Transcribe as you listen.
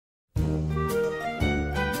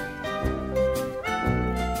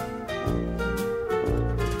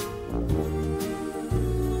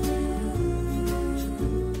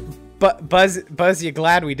But Buzz, you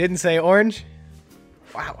glad we didn't say orange?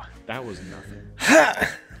 Wow. That was nothing.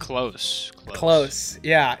 Close.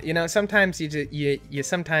 Yeah. You know, sometimes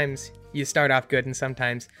you start off good, and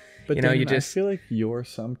sometimes But you know, Damon, you just I feel like your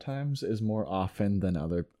sometimes is more often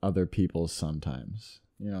than other people's sometimes.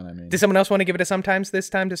 You know what I mean? Does someone else want to give it a sometimes this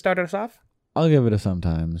time to start us off? I'll give it a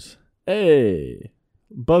sometimes. Hey,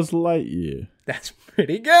 Buzz Lightyear. That's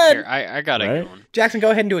pretty good. Here, I got it going. Jackson,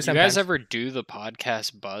 go ahead and do it You sometimes. guys ever do the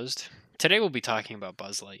podcast Buzzed? Today we'll be talking about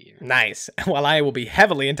Buzz Lightyear. Nice. While I will be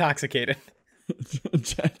heavily intoxicated.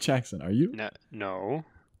 Jackson, are you? No.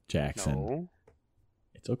 Jackson. No.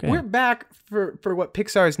 It's okay. We're back for what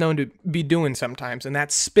Pixar is known to be doing sometimes, and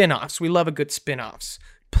that's spin-offs. We love a good spin-offs.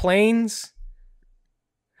 Planes.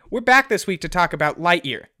 We're back this week to talk about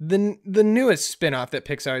Lightyear, the newest spin-off that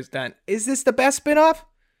Pixar has done. Is this the best spin-off?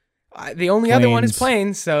 The only other one is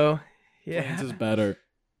Planes, so yeah. Planes is better.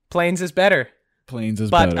 Planes is better. Planes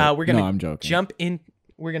is better. But we're gonna I'm joking.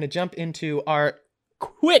 We're gonna jump into our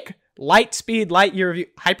quick Lightyear review.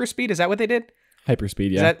 Hyperspeed, is that what they did?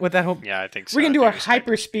 Hyperspeed, yeah. Is that what that whole? Yeah, I think so. We're gonna do our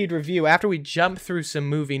hyperspeed review after we jump through some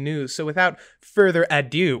movie news. So without further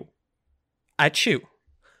ado, achoo,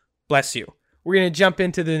 bless you. We're gonna jump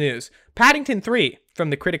into the news. Paddington 3,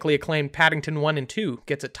 from the critically acclaimed Paddington 1 and 2,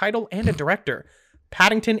 gets a title and a director.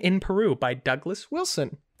 Paddington in Peru by Douglas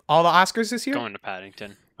Wilson. All the Oscars this year? Going to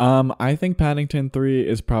Paddington. I think Paddington 3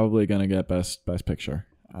 is probably gonna get best picture.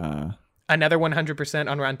 Another 100%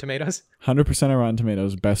 on Rotten Tomatoes. 100% on Rotten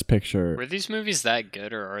Tomatoes, best picture. Were these movies that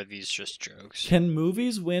good, or are these just jokes? Can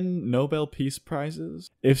movies win Nobel Peace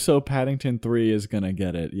Prizes? If so, Paddington 3 is gonna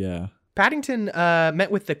get it. Yeah. Paddington met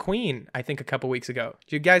with the Queen, I think, a couple weeks ago.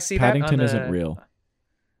 Did you guys see Paddington that? isn't real.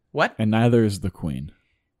 What? And neither is the Queen.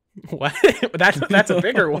 What? That's a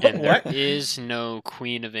bigger one. And What? there is no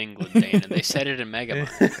Queen of England, Dana. They said it in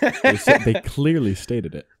Megamind. They clearly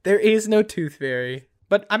stated it. There is no Tooth Fairy.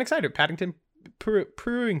 But I'm excited. Paddington,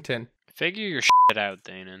 Pruington. Figure your shit out,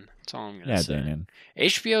 Danon. That's all I'm going to say. Danon.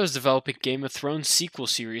 HBO is developing Game of Thrones sequel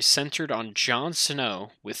series centered on Jon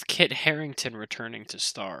Snow, with Kit Harington returning to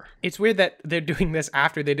star. It's weird that they're doing this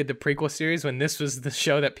after they did the prequel series, when this was the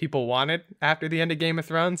show that people wanted after the end of Game of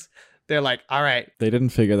Thrones. They're like, all right. They didn't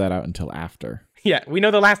figure that out until after. Yeah, we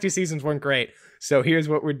know the last 2 seasons weren't great, so here's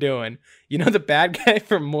what we're doing. You know the bad guy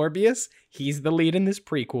from Morbius? He's the lead in this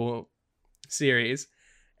prequel series.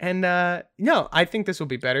 And no, I think this will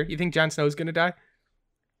be better. You think Jon Snow's going to die?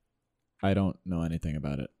 I don't know anything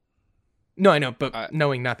about it. No, I know, but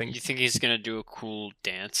knowing nothing. You think he's going to do a cool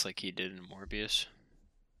dance like he did in Morbius?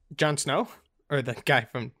 Jon Snow? Or the guy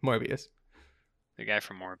from Morbius? The guy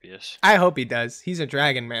from Morbius. I hope he does. He's a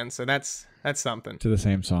dragon man, so that's something. To the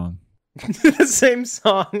same song. The same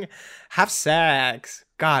song. Have sex.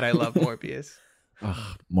 God, I love Morbius.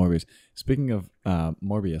 Ugh, Morbius. Speaking of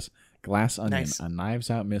Morbius, Glass Onion, Nice. A Knives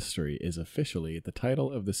Out Mystery is officially the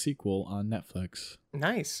title of the sequel on Netflix.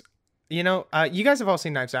 Nice. You know, you guys have all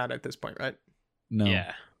seen Knives Out at this point, right? No.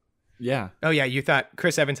 Yeah. Yeah. Oh, yeah, you thought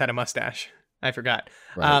Chris Evans had a mustache. I forgot.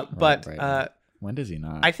 Right. When does he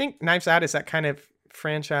not? I think Knives Out is that kind of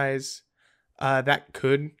franchise that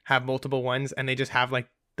could have multiple ones, and they just have like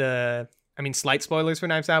slight spoilers for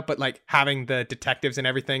Knives Out, but like having the detectives and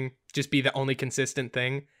everything just be the only consistent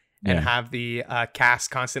thing, and have the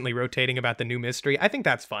cast constantly rotating about the new mystery. I think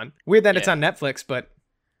that's fun. Weird that it's on Netflix, but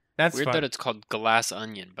that's Weird fun. that it's called Glass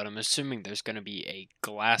Onion, but I'm assuming there's going to be a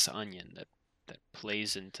glass onion that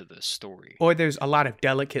plays into the story. Or there's a lot of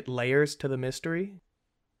delicate layers to the mystery.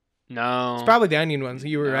 No. It's probably the onion ones.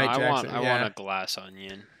 You were right, Jackson. I want a glass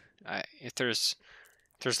onion. If there's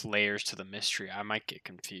layers to the mystery, I might get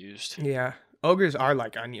confused. Yeah. Ogres are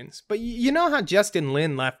like onions. But you know how Justin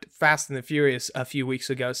Lin left Fast and the Furious a few weeks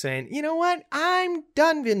ago saying, you know what? I'm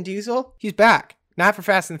done, Vin Diesel. He's back. Not for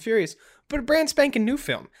Fast and the Furious, but a brand spanking new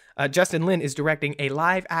film. Justin Lin is directing a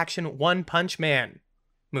live-action One Punch Man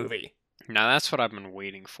movie. Now that's what I've been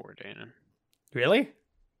waiting for, Dana. Really?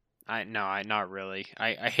 Not really.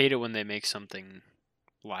 I hate it when they make something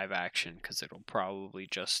live action, because it'll probably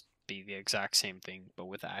just be the exact same thing, but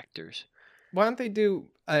with actors. Why don't they do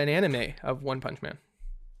an anime of One Punch Man?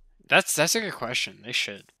 That's a good question. They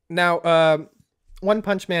should. Now, One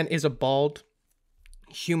Punch Man is a bald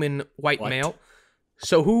human white male.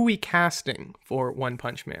 So who are we casting for One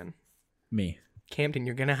Punch Man? Me. Campton,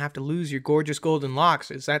 you're going to have to lose your gorgeous golden locks.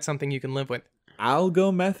 Is that something you can live with? I'll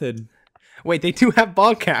go method. Wait, they do have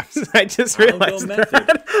ball caps. I just realized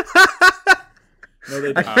that. No,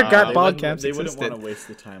 they I forgot ball caps They wouldn't existed. want to waste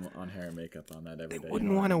the time on hair and makeup on that every day.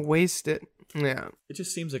 Wouldn't want to waste it. Yeah. It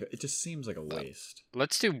just seems like a waste.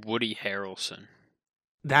 Let's do Woody Harrelson.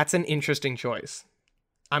 That's an interesting choice.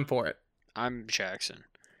 I'm for it. I'm Jackson.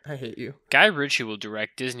 I hate you. Guy Ritchie will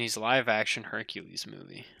direct Disney's live-action Hercules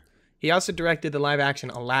movie. He also directed the live-action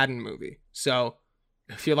Aladdin movie. So,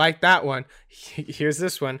 if you like that one, here's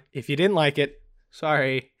this one. If you didn't like it,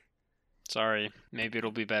 sorry. Sorry, maybe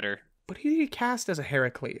it'll be better. But who did he cast as a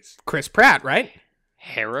Heracles? Chris Pratt, right?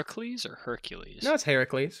 Heracles or Hercules? No, it's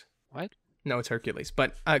Heracles. What? No, it's Hercules.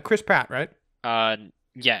 But Chris Pratt, right?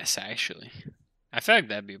 Yes, actually. I feel like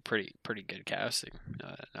that'd be a pretty good casting.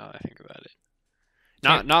 Now that I think about it.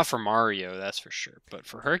 Not for Mario, that's for sure. But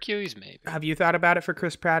for Hercules, maybe. Have you thought about it for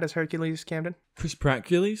Chris Pratt as Hercules, Camden? Chris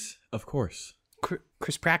Pratt-Cules? Of course.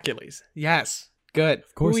 Chris Pratt-Cules. Yes. Good.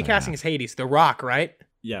 Of course. Who are we casting as Hades? The Rock, right?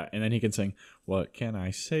 Yeah, and then he can sing, "What can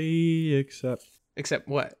I say except..." Except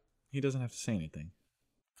what? He doesn't have to say anything.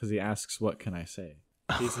 Because he asks, "What can I say?"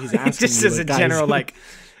 He's asking just you, as like, a guys, general, like...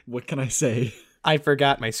 what can I say? I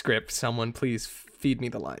forgot my script. Someone please feed me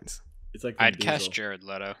the lines. It's like I'd cast Jared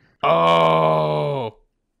Leto. Oh,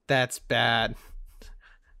 that's bad.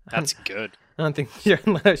 That's good. I don't think Jared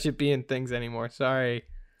Leto should be in things anymore. Sorry.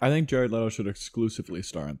 I think Jared Leto should exclusively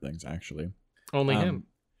star in things, actually. Only him.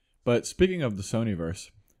 But speaking of the Sonyverse,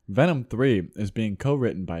 Venom 3 is being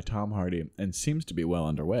co-written by Tom Hardy and seems to be well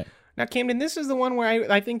underway. Now, Camden, this is the one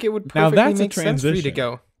where I think it would Now, perfectly that's a make sense for you to transition.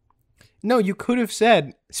 go. No, you could have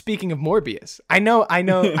said, speaking of Morbius. I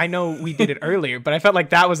know we did it earlier, but I felt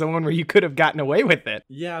like that was the one where you could have gotten away with it.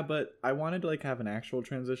 Yeah, but I wanted to like have an actual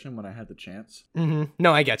transition when I had the chance. Mm-hmm.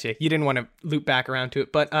 No, I get you. You didn't want to loop back around to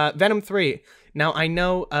it. But Venom 3. Now, I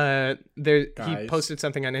know he Guys. posted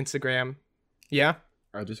something on Instagram. Yeah?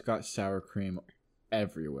 I just got sour cream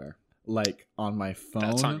everywhere. Like on my phone,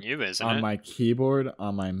 That's on you, isn't on it? my keyboard,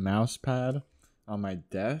 on my mouse pad, on my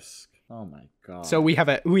desk. Oh my god. So we have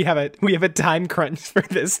a time crunch for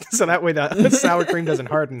this, so that way the sour cream doesn't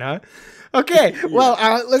harden, huh? Okay, well,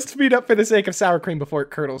 let's speed up for the sake of sour cream before it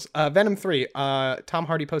curdles. Venom 3, Tom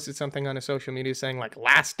Hardy posted something on his social media saying, like,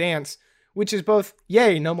 Last Dance, which is both,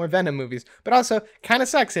 yay, no more Venom movies, but also kind of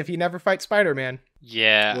sucks if he never fights Spider-Man.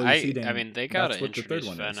 Yeah, Well, you see, Dan, I mean, they gotta that's what the third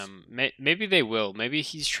introduce one is. Venom. Maybe they will. Maybe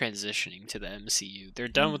he's transitioning to the MCU. They're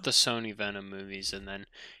done with the Sony Venom movies, and then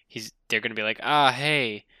they're gonna be like,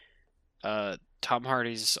 hey, Tom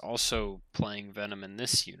Hardy's also playing Venom in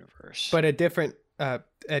this universe. But a different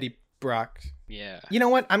Eddie Brock. yeah, You know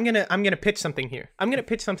what? I'm gonna pitch something here. I'm gonna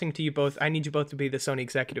pitch something to you both. I need you both to be the Sony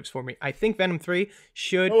executives for me. I think Venom 3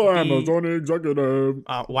 should Oh, I'm a be... Sony executive.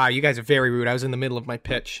 Wow, you guys are very rude. I was in the middle of my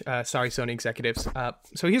pitch. Sorry, Sony executives.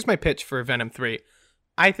 So here's my pitch for Venom 3.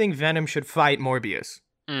 I think Venom should fight Morbius.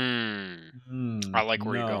 I like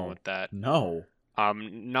where you're going with that. No.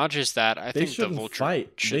 Not just that. I They think the shouldn't Vulture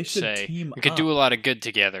fight. should They should say team we could up. do a lot of good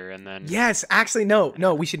together, and then Yes, actually, no.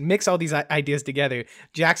 We should mix all these ideas together.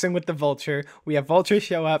 Jackson with the Vulture. We have Vulture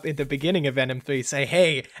show up at the beginning of Venom 3, say,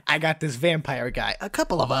 hey, I got this vampire guy. A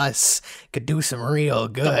couple of us could do some real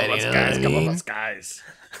good. Couple of us guys.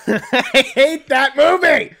 I hate that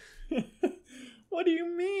movie. What do you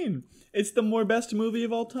mean? It's the more best movie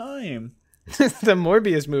of all time. The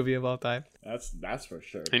Morbius movie of all time. That's for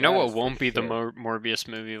sure. you know That what is won't for be the sure. Morbius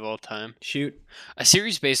movie of all time? Shoot. A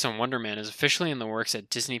series based on Wonder Man is officially in the works at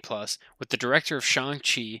Disney Plus, with the director of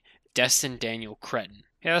Shang-Chi, Destin Daniel Cretton.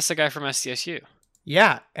 Yeah, that's the guy from SDSU.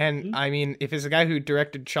 Yeah, and I mean, if it's the guy who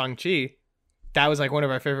directed Shang-Chi, that was like one of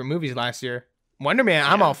our favorite movies last year. Wonder Man,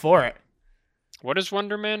 I'm Yeah. all for it. What does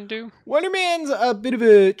Wonder Man do? Wonder Man's a bit of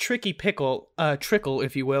a tricky trickle,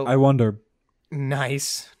 if you will. I wonder.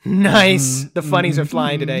 Nice. The funnies are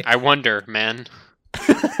flying today. I wonder, man.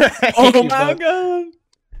 I Oh hate you my both.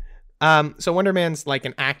 god. So Wonder Man's like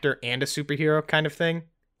an actor and a superhero kind of thing.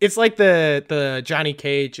 It's like the Johnny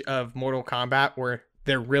Cage of Mortal Kombat, where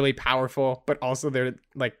they're really powerful, but also they're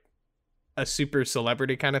like a super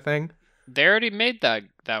celebrity kind of thing. They already made that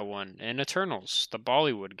one in Eternals, the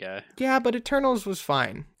Bollywood guy. Yeah, but Eternals was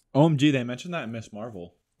fine. OMG, they mentioned that in Miss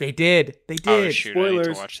Marvel. They did. Oh shoot, I need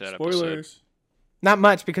to watch that episode. Not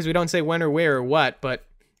much because we don't say when or where or what, but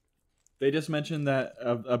They just mentioned that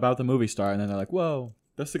about the movie star, and then they're like, "Whoa,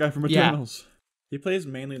 that's the guy from Yeah. Eternals." He plays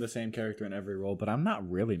mainly the same character in every role, but I'm not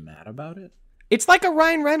really mad about it. it's like a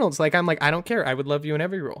Ryan Reynolds. Like, I'm like, I don't care. I would love you in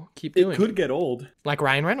every role. Keep doing It could get old, Like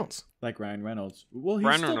Ryan Reynolds. like Ryan Reynolds. Well, he's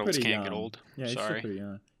Ryan still Reynolds pretty can't young. get old. Yeah, he's Sorry. still pretty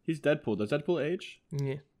young. He's Deadpool. Does Deadpool age?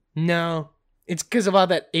 Yeah. No. It's because of all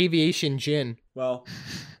that aviation gin. Well,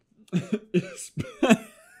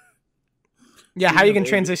 Yeah, how are you of going to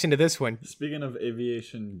transition to this one? speaking of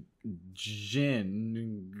aviation,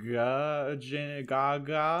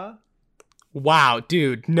 Gaga. Wow,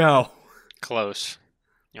 dude, no. Close.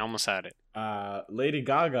 You almost had it. Lady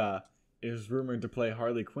Gaga is rumored to play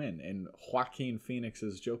Harley Quinn in Joaquin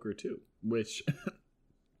Phoenix's Joker 2, which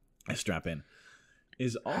I strap in.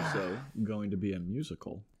 is also going to be a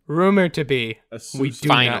musical. Rumored to be. We do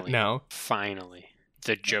not Finally. know. Finally,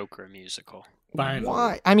 the Joker musical. Finally.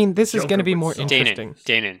 Why? I mean, this is Joker going to be with more songs. interesting.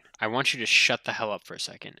 Danon, I want you to shut the hell up for a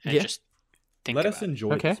second and Yeah. just think Let about us it.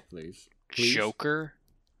 enjoy Okay. this, please. Please. Joker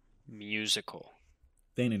musical.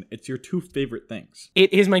 Danon, it's your two favorite things.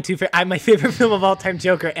 It is my my favorite film of all time,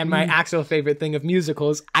 Joker, and my actual favorite thing of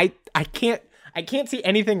musicals. I can't see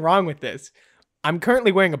anything wrong with this. I'm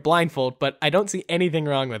currently wearing a blindfold, but I don't see anything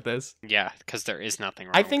wrong with this. Yeah, because there is nothing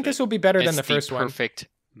wrong. I think with this will be better it. than the It's first one. Perfect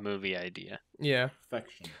movie idea. Yeah,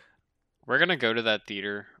 Perfection. We're gonna go to that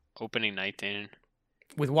theater opening night, Danon.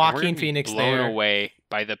 with and we're gonna Joaquin be Phoenix blown there. away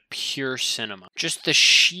by the pure cinema, just the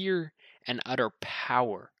sheer and utter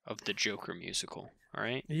power of the Joker musical. All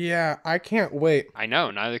right, Yeah, I can't wait. I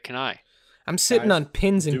know. Neither can I. I'm sitting Guys, on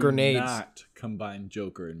pins and Do grenades. not combine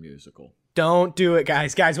Joker and musical. Don't do it,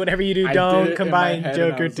 guys. Guys, whatever you do, I did don't it in combine my head and I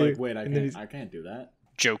Joker was too. like, wait, I can't do that.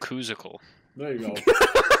 Jokusical. There you go.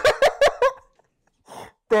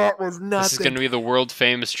 That was nothing. This is gonna be the world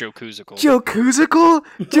famous Jokusical. Jokusical?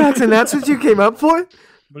 Jackson, that's what you came up for?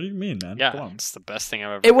 What do you mean, man? Come Yeah, on. it's the best thing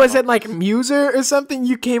I've ever. It come wasn't up like with. Muser or something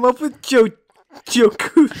you came up with?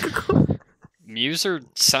 Jokusical? Muser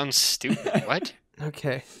sounds stupid. What?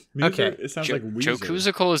 Okay. Music, Okay. It sounds like Weezer.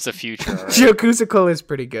 Jokusical is the future. All right? Jokusical is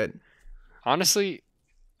pretty good. Honestly,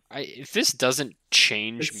 if this doesn't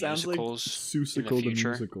change It sounds like musicals Susical in the the future,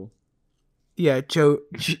 musical. Yeah,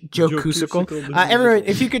 Jokusical. Jokusical the Everyone,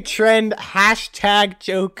 musical. if you could trend hashtag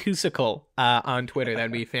Jokusical on Twitter,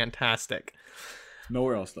 that'd be fantastic.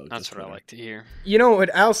 Nowhere else though. that's just what I Twitter. like to hear. You know what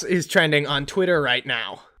else is trending on Twitter right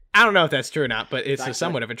now? I don't know if that's true or not, but it's Fact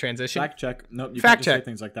somewhat check. of a transition. Fact check. Nope. You Fact can't just check. say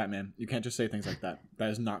things like that, man. You can't just say things like that. That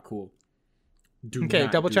is not cool. Do Okay,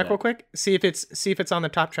 not double do check that. real quick. See if it's on the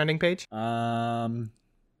top trending page.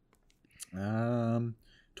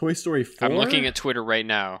 Toy Story 4. I'm looking at Twitter right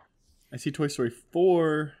now. I see Toy Story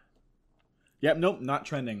 4. Yep, nope, not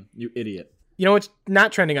trending. You idiot. You know what's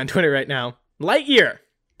not trending on Twitter right now? Lightyear,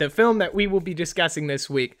 the film that we will be discussing this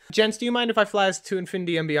week. Jens, do you mind if I fly us to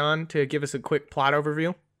Infinity and Beyond to give us a quick plot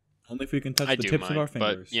overview? Only if we can touch I the do tips mind, of our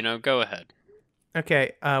fingers. but go ahead.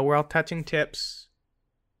 Okay, we're all touching tips,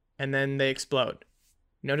 and then they explode.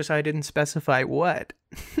 Notice I didn't specify what.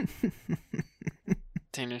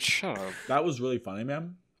 Dana, shut up. That was really funny,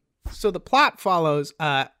 man. So the plot follows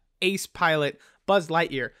ace pilot Buzz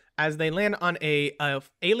Lightyear as they land on a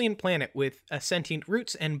alien planet with sentient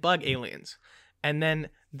roots and bug aliens, and then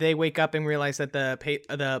they wake up and realize that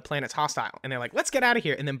the planet's hostile, and they're like, "Let's get out of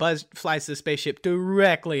here!" And then Buzz flies the spaceship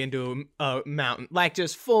directly into a mountain, like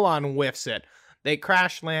just full on whiffs it. They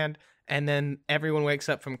crash land, and then everyone wakes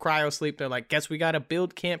up from cryo sleep. They're like, "Guess we gotta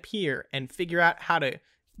build camp here and figure out how to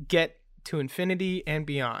get to infinity and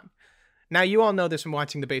beyond." Now, you all know this from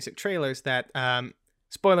watching the basic trailers that,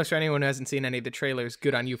 spoilers for anyone who hasn't seen any of the trailers,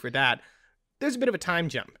 good on you for that. There's a bit of a time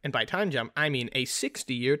jump. And by time jump, I mean a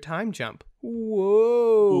 60-year time jump.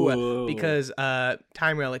 Whoa. Whoa. Because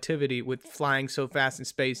time relativity, with flying so fast in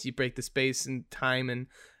space, you break the space and time. And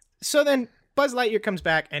so then Buzz Lightyear comes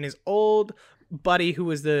back, and his old buddy, who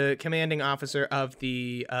was the commanding officer of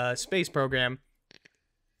the space program,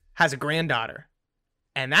 has a granddaughter.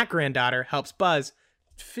 And that granddaughter helps Buzz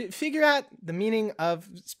figure out the meaning of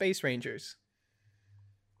Space Rangers.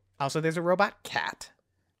 Also, there's a robot cat.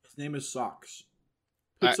 His name is Sox.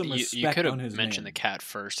 Put some You respect could on have his mentioned the name. cat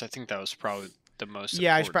first. I think that was probably the most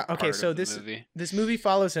Yeah, I should important okay, part so of the this movie. this movie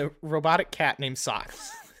follows a robotic cat named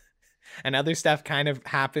Sox. And other stuff kind of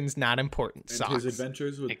happens not important. And Sox. his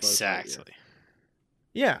adventures with Buzz Lightyear. Exactly.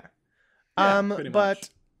 Yeah. Yeah, pretty But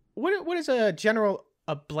much. what is a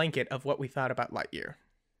blanket of what we thought about Lightyear?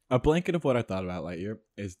 A blanket of what I thought about Lightyear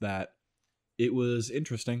is that it was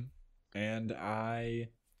interesting, and I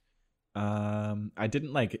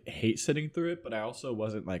didn't like hate sitting through it, but I also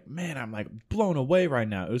wasn't like, man, I'm like blown away right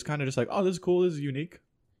now. It was kind of just like, oh, this is cool, this is unique.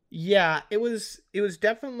 Yeah, it was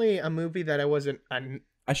definitely a movie that I wasn't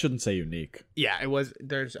I shouldn't say unique. yeah, it was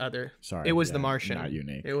there's other Sorry, It was yeah, The Martian. Not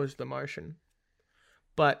unique. It was The Martian.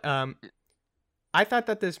 But I thought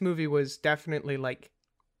that this movie was definitely like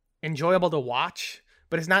enjoyable to watch,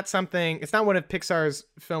 but it's not one of Pixar's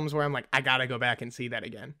films where I'm like, I gotta go back and see that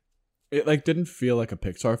again. It like didn't feel like a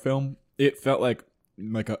Pixar film. It felt like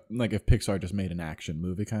if Pixar just made an action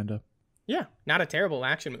movie, kind of. Yeah, not a terrible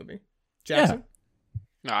action movie. Jackson?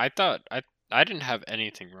 No, I thought I didn't have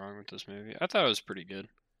anything wrong with this movie. I thought it was pretty good.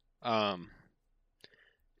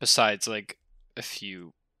 Besides like a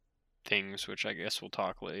few things which I guess we'll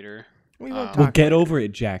talk later. We won't Well, talk. get over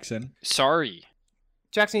it, Jackson. Sorry.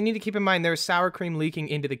 Jackson, you need to keep in mind there's sour cream leaking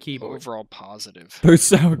into the keyboard. Overall positive. There's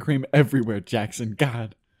sour cream everywhere, Jackson.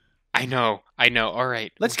 God. I know. All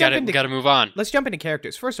right, Let's we gotta move on. Let's jump into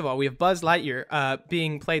characters. First of all, we have Buzz Lightyear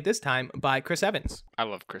being played this time by Chris Evans. I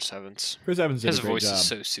love Chris Evans. Chris Evans did His a great voice job. is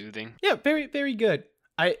so soothing. Yeah, very, very good.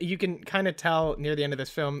 You can kind of tell near the end of this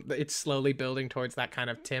film that it's slowly building towards that kind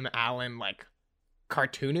of Tim Allen, like,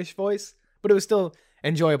 cartoonish voice, but it was still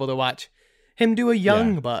enjoyable to watch him do a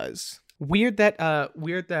young Buzz. Weird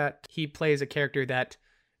that he plays a character that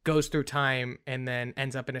goes through time and then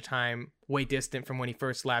ends up in a time way distant from when he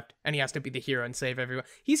first left, and he has to be the hero and save everyone.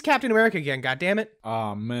 He's Captain America again, goddammit.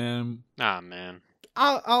 Oh, man.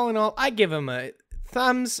 All in all, I give him a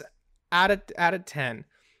thumbs out of 10.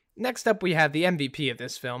 Next up, we have the MVP of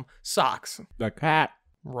this film, Sox. The cat.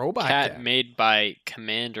 Robot Cat Cat. made by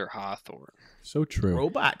Commander Hawthorne. So true.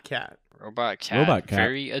 Robot Cat. Robot Cat.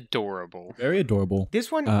 Very adorable. Very adorable.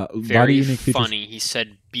 This one, Very unique funny. He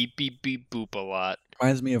said beep, beep, beep, boop a lot.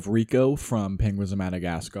 Reminds me of Rico from Penguins of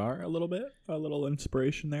Madagascar a little bit. A little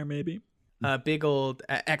inspiration there, maybe. big old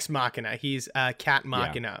Ex Machina. He's Cat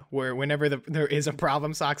Machina, where whenever there is a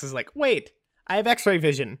problem, Sox is like, wait, I have X-ray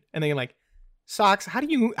vision. And then you're like, Sox, how do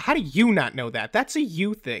you not know that? That's a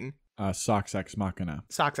you thing. Sox Ex Machina.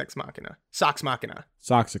 Sox Ex Machina. Sox Machina.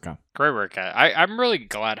 Soxica. Great work, guy. I'm really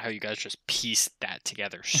glad how you guys just pieced that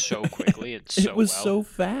together so quickly and so well. It was so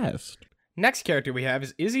fast. Next character we have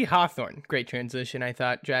is Izzy Hawthorne. Great transition, I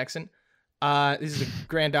thought, Jackson. This is the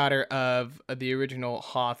granddaughter of the original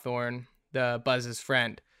Hawthorne, the Buzz's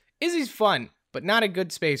friend. Izzy's fun, but not a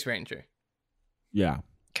good space ranger. Yeah.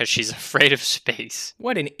 Because she's afraid of space.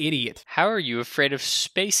 What an idiot. How are you afraid of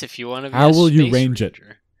space if you want to be How a will you space range ranger?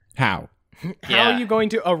 it? How? How are you going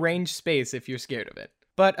to arrange space if you're scared of it?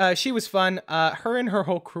 But she was fun. Her and her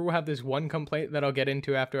whole crew have this one complaint that I'll get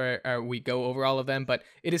into after we go over all of them, but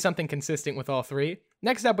it is something consistent with all three.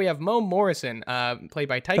 Next up, we have Mo Morrison, played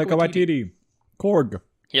by Taika Waititi. Korg.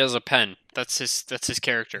 He has a pen. That's his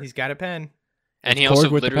character. He's got a pen. And he Korg also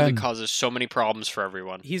with the literally pen. causes so many problems for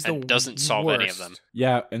everyone. He's and the doesn't solve any of them. worst.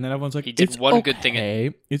 Yeah, and then everyone's like, He did it's one okay. good thing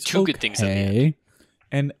and It's two good things at the end.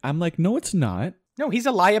 And I'm like, no, it's not. No, he's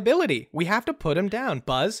a liability. We have to put him down.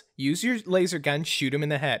 Buzz, use your laser gun, shoot him in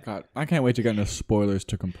the head. God, I can't wait to get into spoilers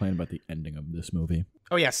to complain about the ending of this movie.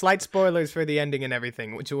 Oh yeah, slight spoilers for the ending and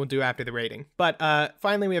everything, which we'll do after the rating. But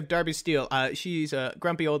finally, we have Darby Steele. She's a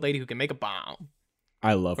grumpy old lady who can make a bomb.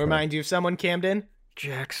 I love her. Remind you of someone, Camden?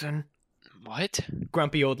 Jackson. What?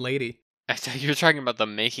 Grumpy old lady. I thought you were talking about the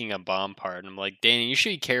making a bomb part. And I'm like, Danny, you should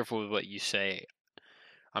be careful with what you say.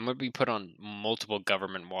 I'm going to be put on multiple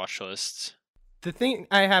government watch lists. The thing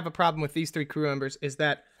I have a problem with these three crew members is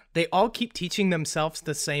that they all keep teaching themselves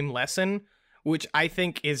the same lesson, which I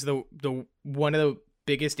think is the one of the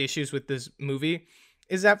biggest issues with this movie,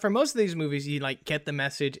 is that for most of these movies, you like get the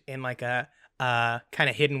message in like a kind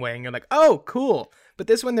of hidden way, and you're like, oh, cool. But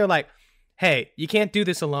this one, they're like, hey, you can't do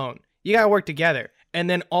this alone. You gotta work together. And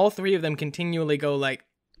then all three of them continually go like,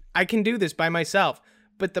 I can do this by myself.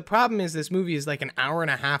 But the problem is this movie is like an hour and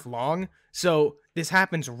a half long, so this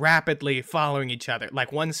happens rapidly following each other.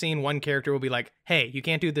 Like one scene, one character will be like, hey, you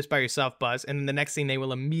can't do this by yourself, Buzz. And then the next scene, they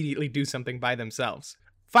will immediately do something by themselves.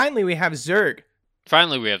 Finally, we have Zurg.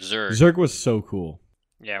 Zurg was so cool.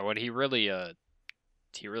 Yeah, what he really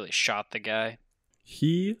shot the guy.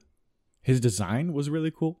 His design was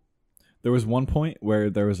really cool. There was one point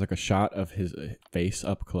where there was like a shot of his face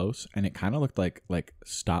up close, and it kind of looked like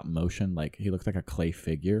stop motion. Like he looked like a clay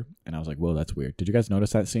figure, and I was like, whoa, that's weird. Did you guys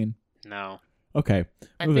notice that scene? No. Okay,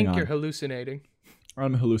 I moving think on. you're hallucinating.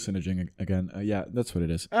 I'm hallucinating again. Yeah, that's what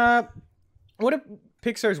it is. One of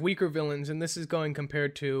Pixar's weaker villains, and this is going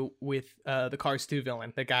compared to with the Cars 2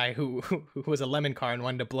 villain, the guy who was a lemon car and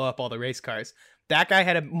wanted to blow up all the race cars. That guy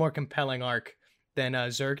had a more compelling arc than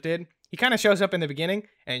Zurg did. He kind of shows up in the beginning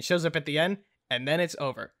and shows up at the end, and then it's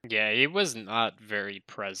over. Yeah, he was not very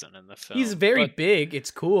present in the film. He's very big.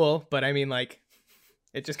 It's cool, but I mean, like,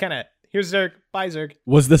 it just kind of, here's Zurg, bye Zurg.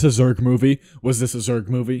 Was this a Zurg movie?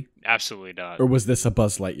 Absolutely not. Or was this a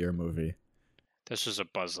Buzz Lightyear movie? This was a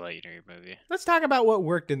Buzz Lightyear movie. Let's talk about what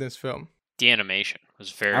worked in this film. The animation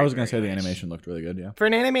was very I was going to say very the nice. animation looked really good, yeah. For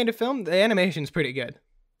an animated film, the animation's pretty good.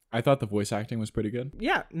 I thought the voice acting was pretty good.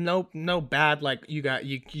 Yeah, no bad, like, you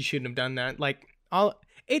shouldn't have done that. Like,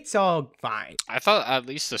 it's all fine. I thought at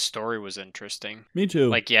least the story was interesting. Me too.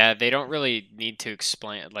 Like, yeah, they don't really need to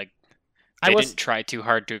explain, like, they didn't try too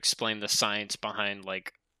hard to explain the science behind,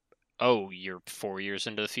 like, oh, you're 4 years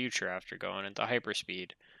into the future after going into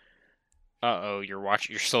hyperspeed.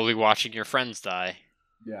 You're slowly watching your friends die.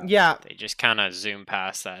 Yeah. They just kind of zoom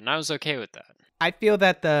past that, and I was okay with that. I feel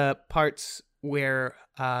that the parts where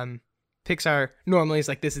Pixar normally is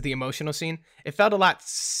like, this is the emotional scene. It felt a lot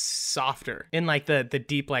softer in like the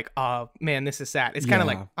deep, like, oh man, this is sad. It's kind of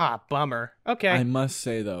like, bummer. Okay. I must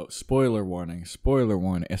say though, spoiler warning.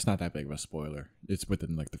 It's not that big of a spoiler. It's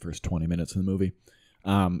within like the first 20 minutes of the movie.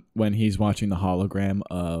 When he's watching the hologram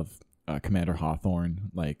of Commander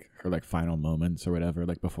Hawthorne, like her like final moments or whatever,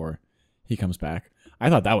 like before he comes back, I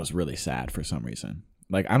thought that was really sad for some reason.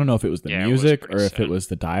 Like, I don't know if it was the music or if it was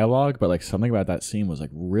the dialogue, but like something about that scene was like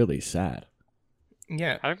really sad.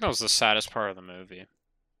 Yeah. I think that was the saddest part of the movie.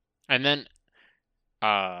 And then,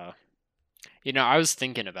 I was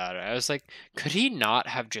thinking about it. I was like, could he not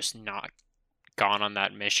have just not gone on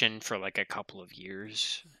that mission for like a couple of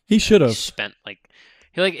years? He should have spent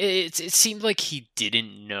it seemed like he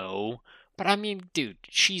didn't know. But I mean, dude,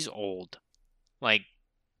 she's old. Like,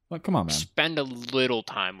 well, come on, man. Spend a little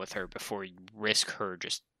time with her before you risk her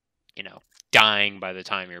just, dying by the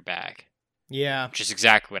time you're back. Yeah. Which is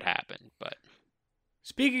exactly what happened. But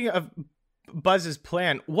speaking of Buzz's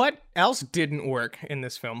plan, what else didn't work in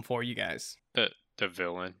this film for you guys? The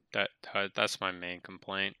villain. That's my main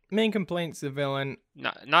complaint. Main complaint's the villain.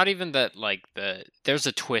 Not even that. Like there's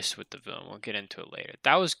a twist with the villain. We'll get into it later.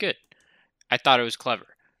 That was good. I thought it was clever.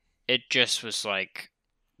 It just was like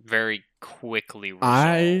very quickly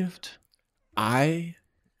resolved.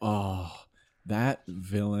 That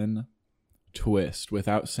villain twist,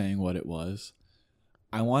 without saying what it was,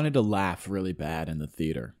 I wanted to laugh really bad in the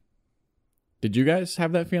theater. Did you guys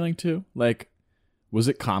have that feeling too? Like, was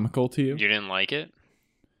it comical to you? You didn't like it?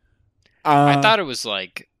 I thought it was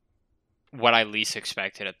like what I least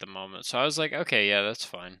expected at the moment. So I was like, okay, yeah, that's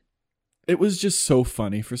fine. It was just so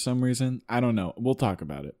funny for some reason. I don't know. We'll talk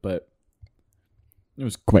about it, but it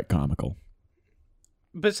was quite comical.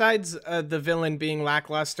 Besides the villain being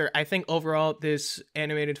lackluster, I think overall this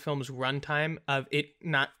animated film's runtime of it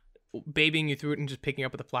not babying you through it and just picking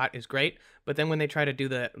up with the plot is great. But then when they try to do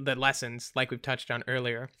the lessons, like we've touched on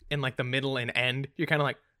earlier, in like the middle and end, you're kind of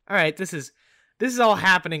like, all right, this is all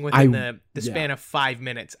happening within the span of 5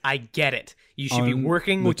 minutes. I get it. You should be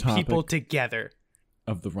working with people together.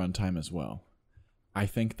 Of the runtime as well. I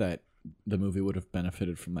think that the movie would have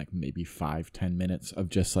benefited from like maybe 5-10 minutes of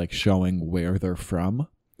just like showing where they're from,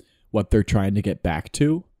 what they're trying to get back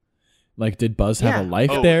to. Like, did Buzz have a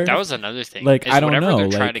life there? That was another thing. Like, I don't know. Whatever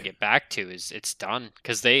they're trying to get back to it's done,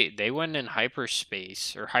 because they went in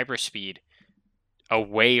hyperspace or hyperspeed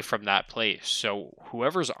away from that place. So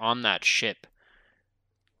whoever's on that ship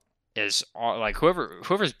is like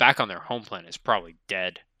whoever's back on their home planet is probably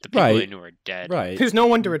dead. The people they knew are dead. Right. There's no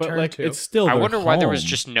one to return to. It's still I wonder why there was home.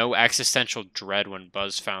 just no existential dread when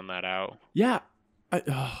Buzz found that out. Yeah. It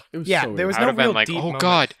was so there was I no would have real been like, deep oh moment.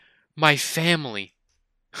 God, my family,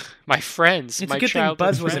 my friends, It's my a good thing childhood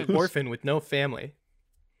Buzz was friends. an orphan with no family.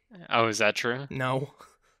 Oh, is that true? No.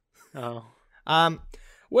 Oh.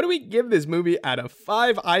 What do we give this movie out of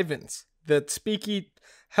 5 Ivans? The speaky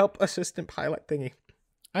help assistant pilot thingy.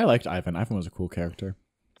 I liked Ivan. Ivan was a cool character.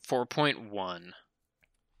 4.1.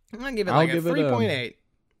 I'm gonna give it like a 3.8.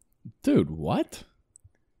 Dude, what?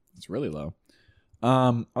 It's really low.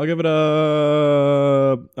 I'll give it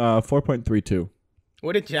a 4.32.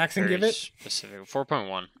 What did Jackson Very give it? specific.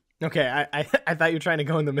 4.1. Okay, I thought you were trying to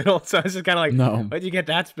go in the middle, so I was just kind of like, No. why'd you get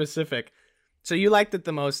that specific? So you liked it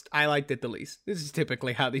the most, I liked it the least. This is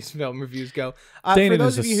typically how these film reviews go. For Danon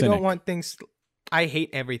those is a of you who cynic. don't want things, I hate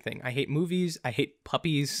everything. I hate movies. I hate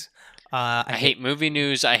puppies. I hate movie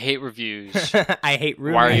news. I hate reviews. I hate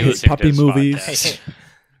Roomies. Why are you hate listening puppy to this movies. podcast?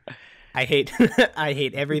 I hate I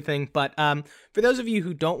hate everything. But for those of you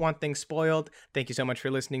who don't want things spoiled, thank you so much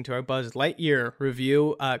for listening to our Buzz Lightyear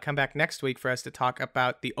review. Come back next week for us to talk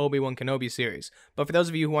about the Obi-Wan Kenobi series. But for those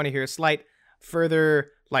of you who want to hear a slight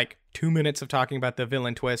further, like 2 minutes of talking about the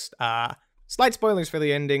villain twist, slight spoilers for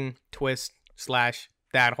the ending twist /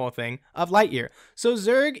 that whole thing of Lightyear. So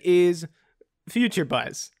Zurg is future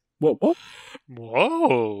Buzz. Whoa.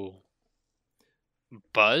 Whoa.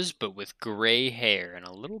 Buzz, but with gray hair and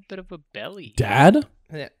a little bit of a belly. Dad?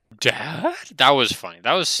 Yeah. Dad? That was funny.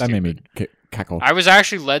 That was stupid. That made me cackle. I was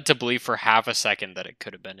actually led to believe for half a second that it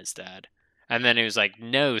could have been his dad. And then he was like,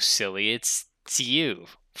 no, silly, it's you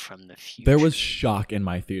from the future. There was shock in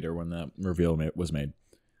my theater when the reveal was made.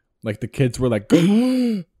 Like, the kids were like,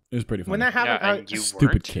 it was pretty funny. When that happened, Yeah, and you Stupid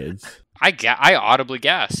weren't. kids. I audibly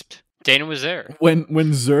gasped. Dana was there. When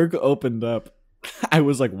Zurg opened up, I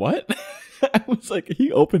was like, what? I was like,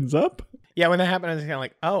 he opens up? yeah, when that happened, I was kind of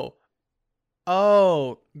like,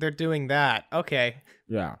 oh, they're doing that. Okay.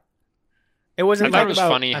 Yeah. It I wasn't thought it was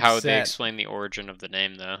about funny how they upset. explained the origin of the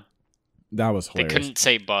name, though. That was They hilarious. couldn't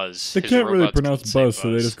say Buzz. They His can't really robots couldn't pronounce say Buzz,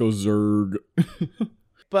 so they just go Zurg.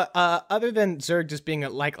 But other than Zurg just being a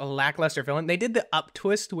lackluster villain, they did the Up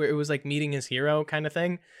twist where it was like meeting his hero kind of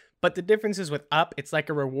thing. But the difference is with Up, it's like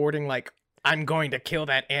a rewarding, like, I'm going to kill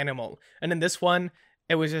that animal. And in this one,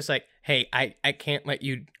 it was just like, hey, I can't let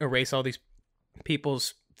you erase all these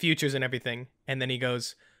people's futures and everything. And then he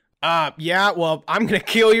goes, yeah, well, I'm going to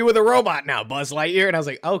kill you with a robot now, Buzz Lightyear. And I was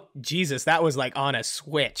like, oh, Jesus, that was like on a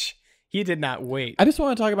switch. He did not wait. I just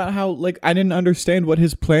want to talk about how, like, I didn't understand what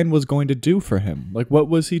his plan was going to do for him. Like, what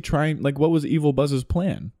was he trying? Like, what was Evil Buzz's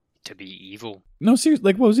plan? To be evil. No, seriously.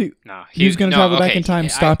 Like, what was he? No, he was going to travel back in time,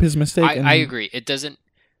 stop his mistake. I agree. It doesn't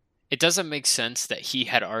make sense that he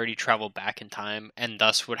had already traveled back in time and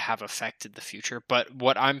thus would have affected the future. But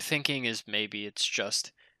what I'm thinking is maybe it's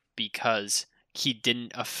just because he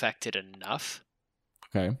didn't affect it enough.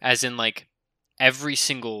 Okay. As in, like, every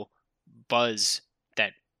single Buzz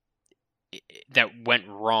that went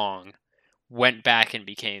wrong went back and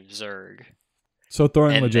became Zurg. So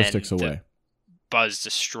throwing logistics away. Buzz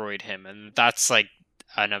destroyed him, and that's like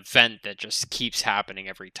an event that just keeps happening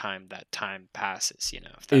every time that time passes, you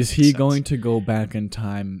know. Is he going to go back in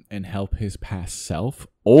time and help his past self,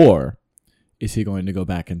 or is he going to go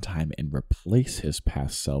back in time and replace his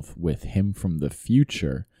past self with him from the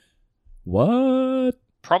future? What?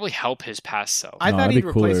 Probably help his past self. I thought he'd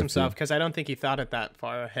replace himself because I don't think he thought it that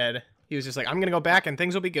far ahead. He was just like, I'm going to go back and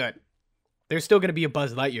things will be good. There's still going to be a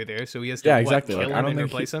Buzz Lightyear there, so he has to exactly. kill him and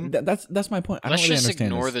replace him. That's my point. Let's just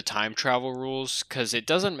ignore this. the time travel rules, because it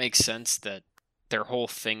doesn't make sense that their whole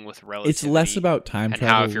thing with relativity. It's less about time travel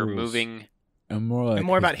how if you're rules moving, and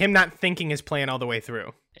more about him not thinking his plan all the way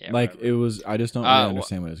through. Yeah, like whatever. it was. I just don't really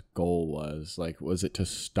understand what his goal was. Like, was it to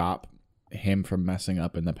stop him from messing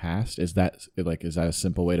up in the past? Is that a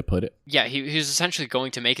simple way to put it? Yeah, he was essentially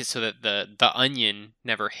going to make it so that the onion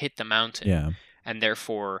never hit the mountain. Yeah, and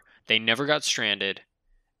therefore they never got stranded.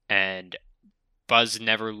 And Buzz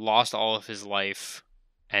never lost all of his life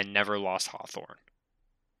and never lost Hawthorne.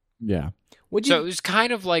 Yeah. So it was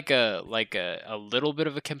kind of like a little bit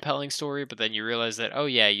of a compelling story, but then you realize that, oh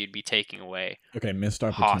yeah, you'd be taking away missed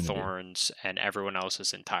opportunity. Hawthorne's and everyone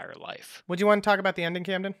else's entire life. Would you want to talk about the ending,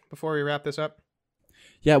 Camden, before we wrap this up?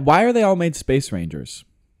 Yeah, why are they all made space rangers?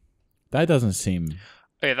 That doesn't seem...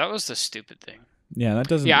 Oh, yeah, that was the stupid thing. Yeah, that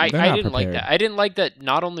doesn't... Yeah, I didn't like that. I didn't like that.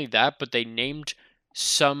 Not only that, but they named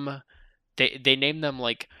some... They named them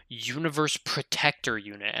like Universe Protector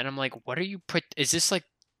Unit, and I'm like, what are you? Is this like?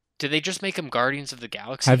 Do they just make them Guardians of the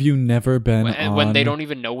Galaxy? Have you never been when they don't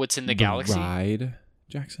even know what's in the galaxy? Ride,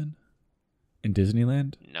 Jackson, in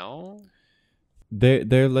Disneyland? No.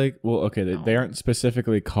 They're like, well, okay, they aren't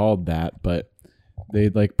specifically called that, but they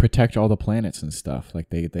like protect all the planets and stuff. Like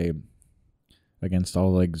they against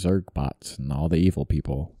all like Zurg bots and all the evil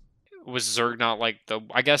people. Was Zurg not like the?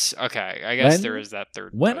 I guess there is that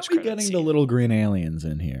third. When are we getting the little green aliens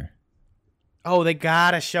in here? Oh, they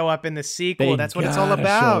gotta show up in the sequel. That's what it's all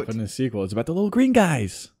about. Show up in the sequel. It's about the little green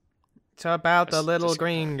guys. It's about the little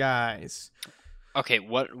green guys. Okay,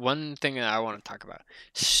 one thing that I want to talk about: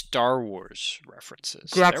 Star Wars references.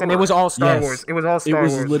 Jackson, it was all Star Wars. It was all Star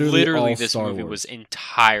Wars. Literally, this movie was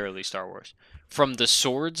entirely Star Wars. From the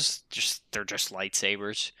swords, they're just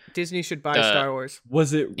lightsabers. Disney should buy Star Wars.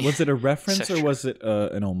 Was it a reference or was it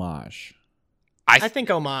an homage? I think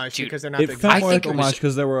homage, because they're not. It felt more like homage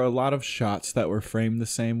because there were a lot of shots that were framed the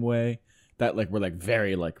same way that like were like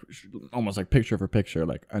very like almost like picture for picture,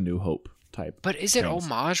 like A New Hope type. But is it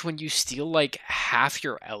homage when you steal like half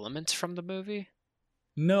your elements from the movie?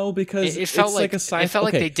 No, because it felt like a sci-fi. It felt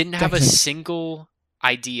like they didn't have a single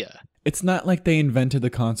idea. It's not like they invented the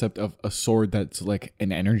concept of a sword that's like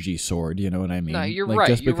an energy sword. You know what I mean? No, you're like, right.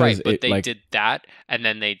 Just you're right. But they like, did that, and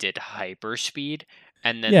then they did hyperspeed,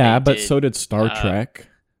 and then so did Star Trek.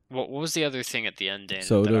 What was the other thing at the end? Dan,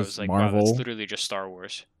 so that does I was like, Marvel. Wow, that's literally just Star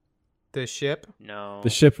Wars. The ship? No. The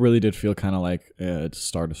ship really did feel kind of like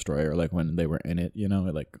Star Destroyer, like when they were in it. You know,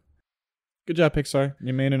 like good job, Pixar.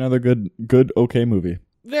 You made another good, okay movie.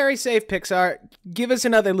 Very safe, Pixar. Give us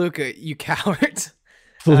another Luca, you cowards.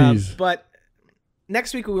 Please. But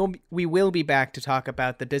next week we will be back to talk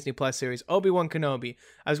about the Disney Plus series Obi-Wan Kenobi,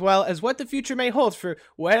 as well as what the future may hold for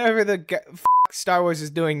whatever the Star Wars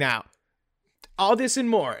is doing now. All this and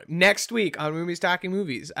more next week on Roomies Talking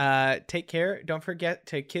Movies. Take care. Don't forget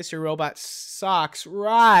to kiss your robot socks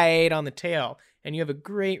right on the tail, and you have a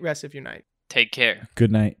great rest of your night. Take care.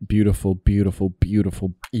 Good night, beautiful, beautiful,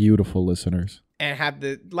 beautiful, beautiful listeners. And have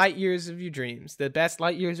the light years of your dreams. The best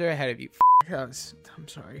light years are ahead of you. I'm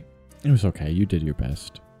sorry. It was okay. You did your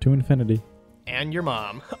best. To infinity. And your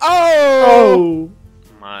mom. Oh!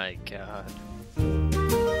 My God.